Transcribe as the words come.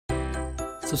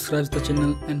subscribe the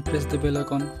channel and press the bell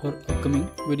icon for upcoming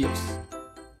videos.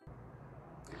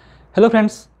 Hello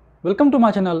friends, welcome to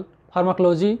my channel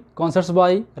Pharmacology Concepts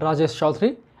by Rajesh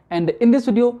Chaudhary, and in this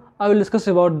video I will discuss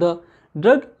about the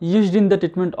drug used in the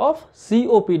treatment of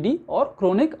COPD और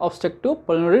chronic obstructive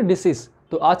pulmonary disease।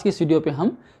 तो आज की इस video पे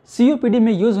हम COPD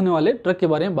में use होने वाले ड्रग के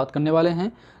बारे में बात करने वाले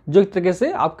हैं जो एक तरीके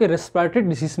से आपके रेस्पिरेटरी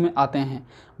डिसीज में आते हैं।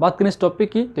 बात करें इस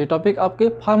टॉपिक की तो ये टॉपिक आपके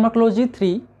pharmacology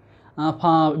 3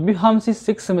 B Pharm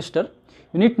 6 semester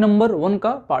unit number 1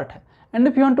 का पार्ट है। And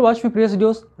if you want to watch my previous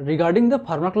videos regarding the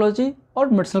pharmacology और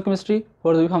medicinal chemistry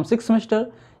for the B Pharm 6 semester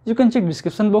you can check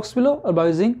description box below और by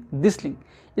using this link.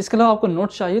 इसके अलावा आपको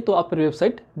notes चाहिए तो आप मेरी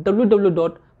वेबसाइट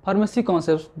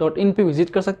www.pharmacyconcepts.in पे विजिट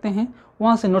कर सकते हैं,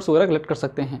 वहाँ से नोट्स वगैरह कलेक्ट कर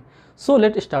सकते हैं। So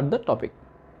let start the topic.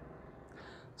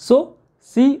 So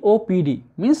COPD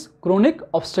means chronic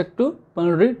obstructive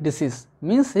pulmonary disease,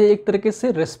 means ये एक तरीके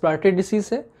से रेस्पिरेटरी डिसीज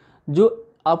है जो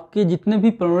आपके जितने भी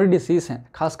पल्मोनरी डिसीज हैं,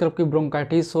 खासकर आपकी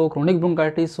ब्रोंकाइटिस हो, क्रोनिक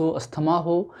ब्रोंकाइटिस हो, अस्थमा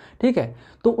हो, ठीक है,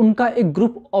 तो उनका एक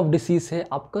ग्रुप ऑफ डिसीज है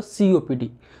आपका COPD।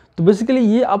 तो बेसिकली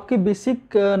ये आपके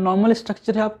बेसिक नॉर्मल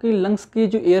स्ट्रक्चर है आपके लंग्स के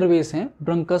जो एयरवेज हैं,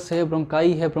 ब्रोंकस है,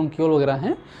 ब्रोंकाई है, ब्रोंक्यूल वगैरह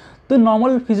हैं। तो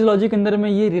नॉर्मल फिजियोलॉजी के अंदर में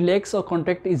ये रिलैक्स और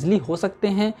कॉन्ट्रैक्ट इजीली हो सकते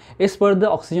हैं as per the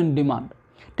oxygen demand,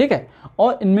 ठीक है,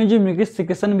 और इनमें जो म्यूकस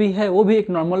सिक्रेशन भी है वो भी एक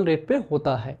नॉर्मल रेट पे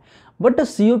होता है। बट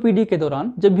COPD के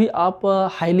दौरान जब भी आप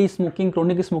हाईली स्मोकिंग,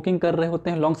 क्रोनिक स्मोकिंग कर रहे होते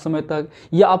हैं लॉन्ग समय तक,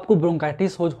 या आपको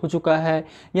ब्रोंकाइटिस हो चुका है,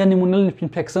 या निमोनियल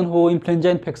इन्फेक्शन हो, इन्फ्लुएंजा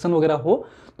इन्फेक्शन वगैरह हो,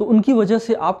 तो उनकी वजह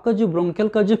से आपका जो ब्रोंकियल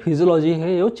का जो फिजियोलॉजी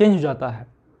है वो चेंज हो जाता है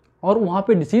और वहाँ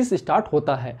पे डिसीज स्टार्ट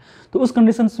होता है। तो उस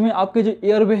कंडीशंस में आपके जो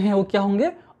एयरवे हैं वो क्या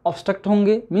होंगे, ऑब्स्ट्रक्ट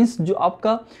होंगे। मीन्स जो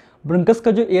आपका ब्रोंकस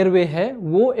का जो एयरवे है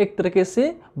वो एक तरीके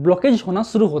से ब्लॉकेज होना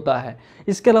शुरू होता है।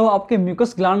 इसके अलावा आपके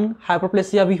म्यूकस ग्लैंड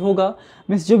हाइपरप्लेसिया भी होगा।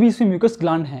 मीन्स जो भी इसमें म्यूकस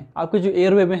ग्लैंड हैं आपके जो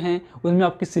एयरवे में हैं उसमें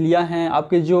आपकी सिलिया हैं,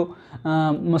 आपके जो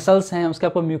मसल्स हैं उसके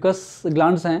ऊपर म्यूकस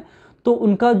ग्लैंड्स हैं, तो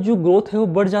उनका जो ग्रोथ है वो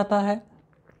बढ़ जाता है।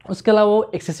 उसके अलावा वो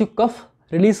एक्सेसिव कफ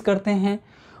रिलीज़ करते हैं,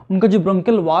 उनका जो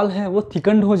ब्रोंकियल वॉल है वो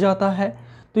थिकंड हो जाता है।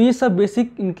 तो ये सब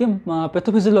बेसिक इनके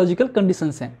पैथोफिजियोलॉजिकल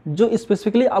कंडीशंस हैं जो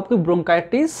स्पेसिफिकली आपके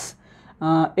ब्रोंकाइटिस,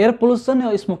 एयर पोल्यूशन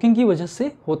और स्मोकिंग की वजह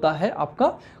से होता है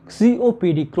आपका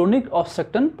COPD, chronic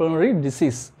obstructive pulmonary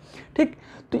disease, ठीक।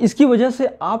 तो इसकी वजह से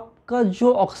आपका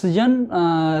जो ऑक्सीजन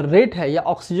रेट है या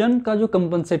ऑक्सीजन का जो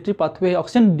कंपनसेटरी पाथवे है,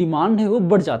 ऑक्सीजन डिमांड है वो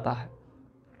बढ़ जाता है,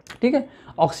 ठीक है,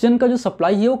 ऑक्सीजन का जो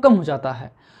सप्लाई है वो कम हो जाता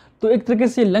है। तो एक तरीके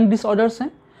से लंग डिसऑर्डर्स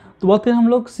हैं। तो बात करें हम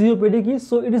लोग COPD की,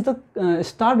 so it is the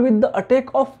start with the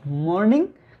attack of morning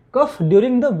cough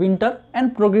during the winter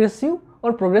and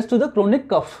progress to the chronic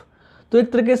कफ। तो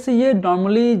एक तरीके से ये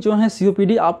नॉर्मली जो है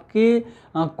COPD आपके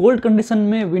कोल्ड कंडीशन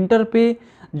में विंटर पे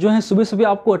जो है सुबह सुबह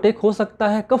आपको अटैक हो सकता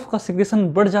है, कफ का सिक्रेशन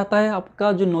बढ़ जाता है,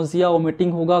 आपका जो नोजिया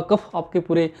वोमिटिंग होगा, कफ आपके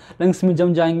पूरे लंग्स में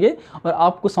जम जाएंगे और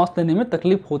आपको सांस लेने में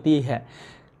तकलीफ होती है।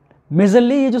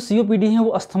 मेजरली ये जो COPD हैं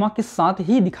वो अस्थमा के साथ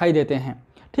ही दिखाई देते हैं,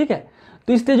 ठीक है।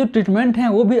 तो इसलिए जो ट्रीटमेंट है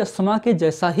वो भी अस्थमा के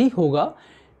जैसा ही होगा।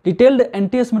 डिटेल्ड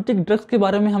एंटी एस्मेटिक ड्रग्स के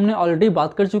बारे में हमने ऑलरेडी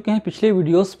बात कर चुके हैं पिछले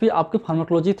वीडियोस पे आपके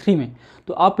फार्माकोलॉजी 3 में।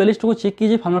 तो आप प्लेलिस्ट को चेक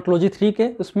कीजिए फार्माकोलॉजी 3 के,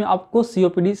 उसमें आपको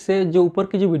COPD से जो ऊपर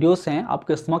के जो वीडियोस हैं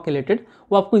आपके अस्थमा के रिलेटेड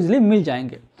वो आपको इजीली मिल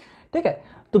जाएंगे, ठीक है।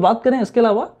 तो बात करें इसके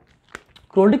अलावा,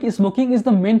 chronic smoking is the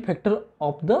main factor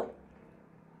of the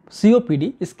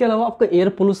COPD। इसके अलावा आपका एयर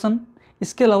पोल्यूशन,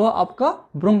 इसके अलावा आपका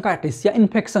ब्रोंकाइटिस या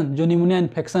इन्फेक्शन, जो निमोनिया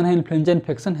इन्फेक्शन है, इन्फ्लुएंजा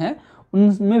इन्फेक्शन है,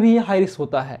 उनमें भी ये हाई रिस्क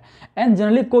होता है and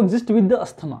generally coexist with the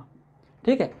asthma,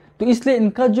 ठीक है। तो इसलिए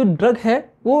इनका जो ड्रग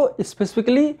है वो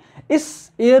स्पेसिफिकली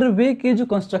इस एयरवे के जो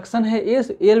कंस्ट्रक्शन है,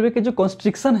 इस एयरवे के जो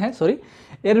कॉन्स्ट्रिक्शन है,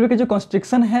 एयरवे के जो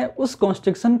कॉन्स्ट्रिक्शन है उस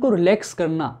कॉन्स्ट्रिक्शन को रिलैक्स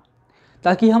करना,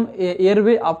 ताकि हम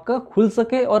एयरवे आपका खुल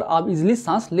सके और आप इजीली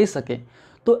सांस ले सके।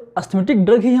 तो अस्थमेटिक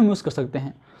ड्रग ही हम यूज़ कर सकते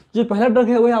हैं। जो पहला ड्रग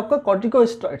है वो है आपका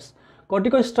कॉर्टिकोस्टेरॉइड्स।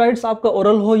 कॉर्टिकोस्टेरॉइड्स आपका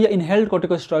ओरल हो या इनहेल्ड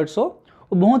कॉर्टिकोस्टेरॉइड्स हो,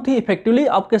 वो बहुत ही इफेक्टिवली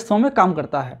आपके अस्थमा में काम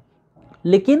करता है।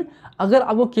 लेकिन अगर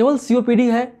आपको केवल COPD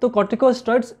है तो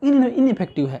कॉर्टिकोस्टेरॉइड्स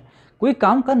इनइफेक्टिव है, कोई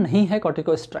काम का नहीं है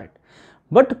कॉर्टिकोस्टेरॉइड।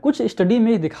 बट कुछ स्टडी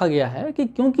में देखा गया है कि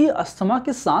क्योंकि अस्थमा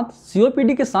के साथ,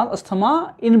 COPD के साथ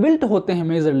अस्थमा इनबिल्ट होते हैं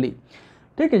मेजरली,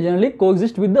 ठीक है, generally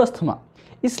coexist with the asthma,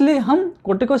 इसलिए हम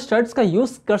कॉर्टिकोस्टेरॉइड्स का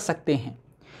यूज़ कर सकते हैं।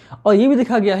 और ये भी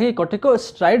देखा गया है कि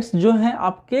कॉर्टिकोस्टेरॉइड्स जो हैं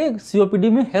आपके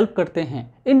COPD में हेल्प करते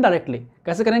हैं इनडायरेक्टली।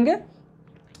 कैसे करेंगे,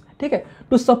 ठीक है,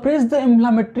 to suppress the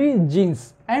inflammatory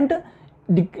jeans and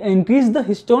increase the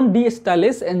histone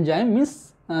डीएसिटाइलेज enzyme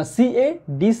means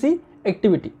CADC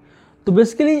activity. तो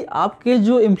बेसिकली आपके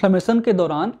जो इन्फ्लामेशन के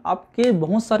दौरान आपके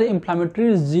बहुत सारे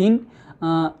इन्फ्लामेटरी जीन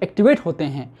एक्टिवेट होते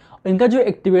हैं। इनका जो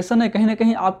एक्टिवेशन है कहीं ना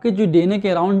कहीं आपके जो DNA के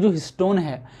अराउंड जो हिस्टोन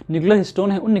है, न्यूक्लियर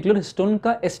हिस्टोन है, उन न्यूक्लियर हिस्टोन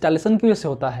का एसिटाइलेशन की वजह से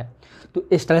होता है। तो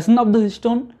acetylation of the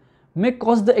histone may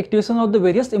cause the activation of the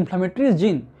various inflammatory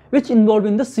gene which involved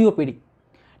in the COPD।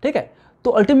 ठीक है,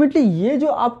 तो अल्टीमेटली ये जो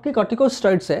आपके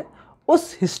कॉर्टिकोस्टेरॉइड्स है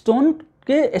उस हिस्टोन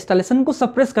के एस्टाइलेशन को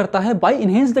सप्रेस करता है bye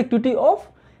enhance the activity of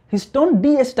histone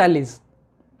डीएस्टाइलेज।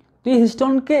 तो ये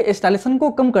हिस्टोन के एस्टाइलेशन को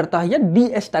कम करता है या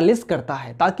डीएस्टाइलेज करता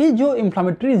है ताकि जो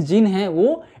इन्फ्लामेटरी जीन है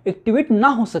वो एक्टिवेट ना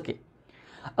हो सके।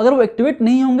 अगर वो एक्टिवेट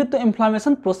नहीं होंगे तो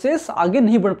इन्फ्लामेशन प्रोसेस आगे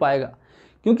नहीं बढ़ पाएगा,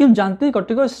 क्योंकि हम जानते हैं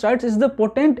corticosteroids is the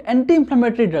potent anti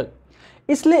inflammatory drug.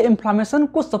 इसलिए इन्फ्लामेशन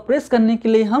को सप्रेस करने के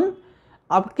लिए हम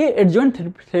आपके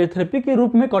एडजुवेंट थेरेपी के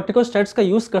रूप में कॉर्टिकोस्टेरॉइड्स का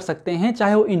यूज़ कर सकते हैं,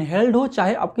 चाहे वो इनहेल्ड हो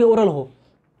चाहे आपके ओरल हो।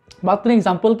 बात करें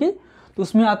एग्जाम्पल की तो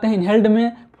उसमें आते हैं इनहेल्ड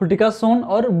में फ्लूटिकासोन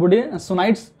और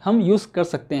बुडेसोनाइड्स हम यूज़ कर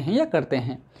सकते हैं या करते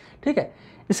हैं। ठीक है,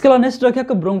 इसके अलावा नेक्स्ट ड्रग है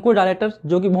आपका ब्रोंकोडायलेटर,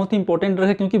 जो कि बहुत ही इंपॉर्टेंट ड्रग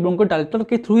है, क्योंकि ब्रोंकोडायलेटर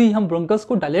के थ्रू ही हम ब्रोंकस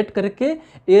को डायलेट करके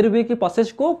एयरवे के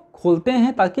पासेज को खोलते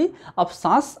हैं ताकि आप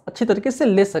सांस अच्छी तरीके से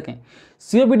ले सकें।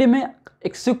 COPD में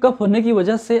एक्सेसिव कफ होने की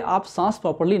वजह से आप सांस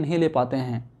प्रॉपरली नहीं ले पाते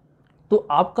हैं, तो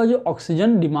आपका जो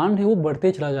ऑक्सीजन डिमांड है वो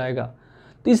बढ़ते चला जाएगा।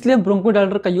 तो इसलिए हम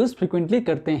ब्रोंकोडायलेटर का यूज़ फ्रिक्वेंटली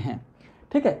करते हैं।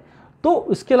 ठीक है, तो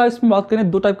इसके अलावा इसमें बात करें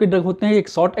 2 टाइप के ड्रग होते हैं, एक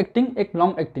शॉर्ट एक्टिंग एक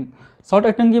लॉन्ग एक्टिंग। शॉर्ट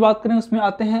एक्टिंग की बात करें उसमें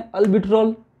आते हैं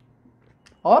अल्बिट्रॉल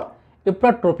और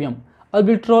इप्राट्रोपियम।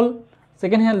 अल्बिट्रॉल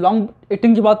सेकेंड है। लॉन्ग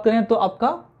एक्टिंग की बात करें तो आपका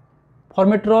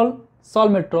फॉर्मेट्रॉल,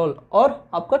 सॉल्मेट्रॉल और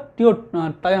आपका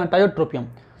टायोट्रोपियम।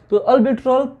 तो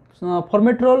अल्बिट्रॉल,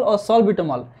 फॉर्मेट्रॉल और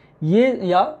सॉल्बिटमॉल ये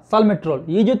या साल्मेट्रॉल,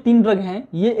 ये जो 3 ड्रग हैं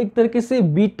ये एक तरीके से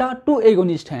बीटा-2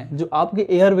 एगोनिस्ट हैं। जो आपके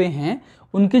एयरवे हैं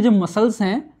उनके जो मसल्स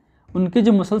हैं, उनके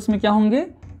जो मसल्स में क्या होंगे,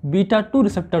 बीटा-2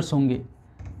 रिसेप्टर्स होंगे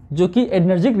जो कि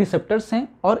एनर्जिक रिसेप्टर्स हैं,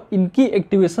 और इनकी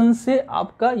एक्टिवेशन से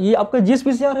आपका ये आपका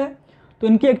GSPCR है, तो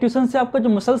इनकी एक्टिवेशन से आपका जो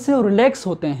मसल्स हैं वो रिलैक्स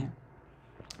होते हैं।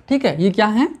 ठीक है, ये क्या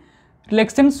हैं,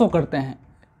 रिलैक्सेंट शो करते हैं।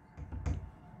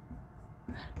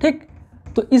 ठीक,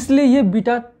 तो इसलिए ये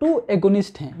बीटा-2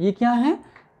 एगोनिस्ट हैं। ये क्या हैं,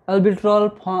 अल्बिट्रॉल,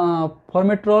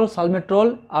 फॉर्मेट्रॉल,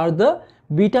 साल्मेट्रॉल आर द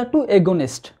बीटा-2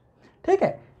 एगोनिस्ट। ठीक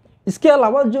है, इसके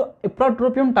अलावा जो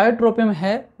इप्राट्रोपियम, टायोट्रोपियम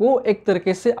है वो एक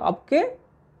तरीके से आपके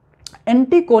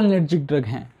एंटीकोलिनर्जिक ड्रग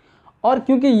हैं, और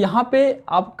क्योंकि यहाँ पे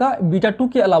आपका बीटा-2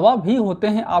 के अलावा भी होते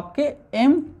हैं आपके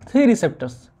M3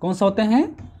 रिसेप्टर्स। कौन सा होते हैं,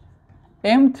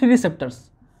 M3 रिसेप्टर्स,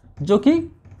 जो कि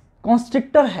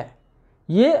कॉन्स्ट्रिक्टर है,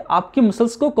 ये आपके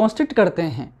मसल्स को कॉन्स्ट्रिक्ट करते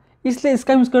हैं, इसलिए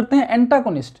इसका यूज़ करते हैं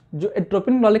एंटागोनिस्ट। जो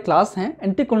एट्रोपिन वाले क्लास हैं,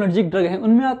 एंटीकोलिनर्जिक ड्रग हैं,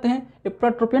 उनमें आते हैं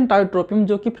इप्राट्रोपियम, टायोट्रोपियम,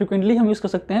 जो कि फ्रिक्वेंटली हम यूज़ कर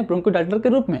सकते हैं ब्रोंकोडायलेटर के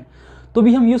रूप में, तो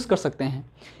भी हम यूज़ कर सकते हैं।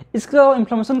 इसके अलावा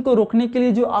इन्फ्लेमेशन को रोकने के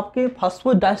लिए जो आपके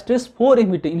फास्फोडाइस्ट्रेस 4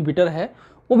 इनहिबिटर है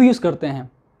वो भी यूज़ करते हैं।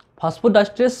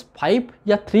 फास्फोडाइस्ट्रेस 5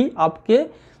 या 3 आपके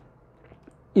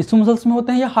टिश्यू मसल्स में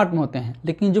होते हैं या हार्ट में होते हैं,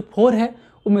 लेकिन जो 4 है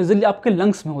वो मेजरली आपके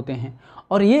लंग्स में होते हैं,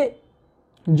 और ये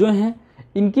जो हैं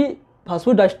इनकी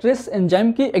फास्फोडाइस्ट्रेस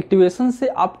एंजाइम की एक्टिवेशन से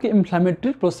आपके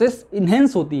इन्फ्लेमेटरी प्रोसेस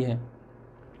इन्हेंस होती है।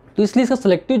 तो इसलिए इसका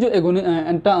सेलेक्टिव जो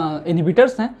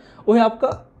इनहिबिटर्स हैं वो है आपका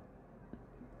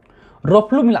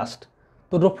रोफ्लुमिलास्ट।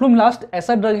 तो रोफ्लुमिलास्ट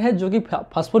ऐसा ड्रग है जो कि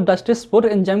फास्फोडाइस्ट्रेस 4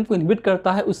 एंजाइम को इनहिबिट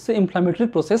करता है, उससे इन्फ्लेमेटरी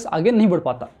प्रोसेस आगे नहीं बढ़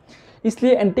पाता,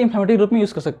 इसलिए एंटी इन्फ्लेमेटरी रूप में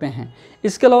यूज़ कर सकते हैं।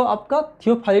 इसके अलावा आपका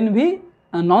थियोफाइलिन भी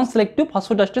नॉन सेलेक्टिव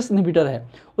फास्फोडाइस्ट्रेस इनहिबिटर है,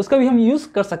 उसका भी हम यूज़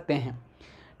कर सकते हैं।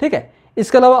 ठीक है,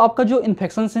 इसके अलावा आपका जो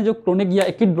इन्फेक्शन हैं, जो क्रोनिक या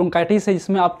एक्यूट ब्रोंकाइटिस है,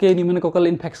 जिसमें आपके न्यूमोकोकल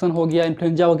इन्फेक्शन हो गया,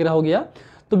 इन्फ्लुएंजा वगैरह हो गया,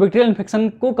 तो बैक्टीरियल इन्फेक्शन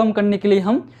को कम करने के लिए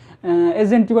हम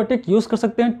एज एंटीबायोटिक यूज़ कर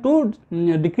सकते हैं to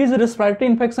decrease respiratory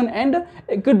infection and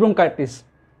acute bronchitis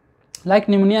like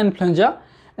pneumonia, influenza,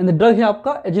 and the drug है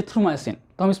आपका एजिथ्रोमाइसिन।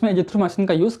 तो हम इसमें एजिथ्रोमाइसिन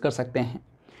का यूज़ कर सकते हैं।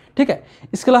 ठीक है,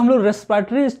 इसके अलावा हम लोग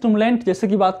रेस्पिरेटरी स्टिमुलेंट जैसे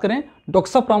कि बात करें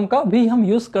डॉक्साप्राम का भी हम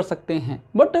यूज़ कर सकते हैं,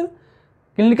 बट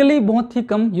क्लिनिकली बहुत ही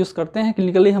कम यूज़ करते हैं।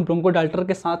 क्लिनिकली हम ब्रोंकोडायलेटर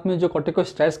के साथ में जो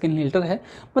कॉर्टिकोस्टेरॉइड्स के इनहेलेटर है,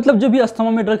 मतलब जो भी अस्थमा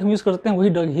में ड्रग हम यूज़ करते हैं वही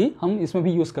ड्रग ही हम इसमें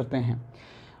भी यूज़ करते हैं।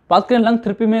 बात करें लंग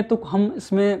थेरेपी में तो हम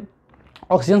इसमें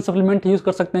ऑक्सीजन सप्लीमेंट यूज़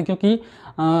कर सकते हैं, क्योंकि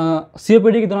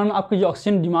COPD के दौरान आपकी जो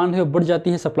ऑक्सीजन डिमांड है वो बढ़ जाती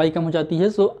है, सप्लाई कम हो जाती है।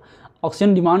 सो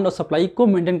ऑक्सीजन डिमांड और सप्लाई को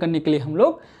मेंटेन करने के लिए हम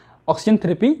लोग ऑक्सीजन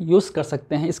थेरेपी यूज़ कर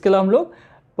सकते हैं। इसके अलावा हम लोग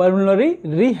पल्मोनरी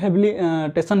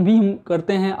रिहेबिलिटेशन भी हम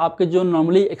करते हैं। आपके जो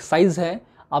नॉर्मली एक्सरसाइज है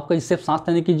आपका, जिससे सांस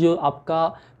लेने की जो आपका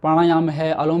प्राणायाम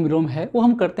है, अनुलोम विलोम है, वो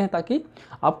हम करते हैं ताकि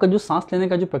आपका जो सांस लेने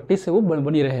का जो प्रैक्टिस है वो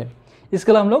बनी रहे।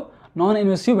 इसके अलावा हम लोग नॉन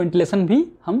इन्वेसिव वेंटिलेशन भी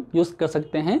हम यूज़ कर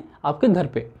सकते हैं आपके घर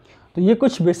पे। तो ये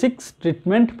कुछ बेसिक्स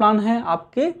ट्रीटमेंट प्लान है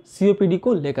आपके COPD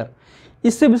को लेकर।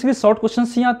 इससे बेसिकली शॉर्ट क्वेश्चन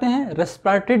ही आते हैं।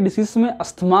 रेस्पिरेटरी डिसीज़ में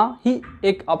अस्थमा ही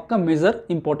एक आपका मेजर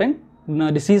इंपॉर्टेंट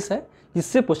डिसीज़ है,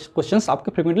 जिससे क्वेश्चंस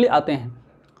आपके फ्रिक्वेंटली आते हैं।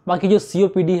 बाकी जो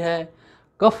COPD है,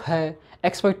 कफ है,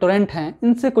 एक्सपेक्टोरेंट हैं,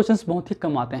 इनसे क्वेश्चंस बहुत ही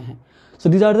कम आते हैं। So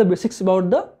these are the basics about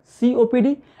the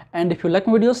COPD And if you like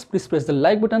my videos, please press the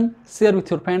like button, share with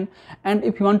your friend, and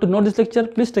if you want to know this lecture,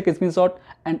 please take a screenshot.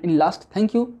 And in last,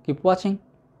 thank you, keep watching.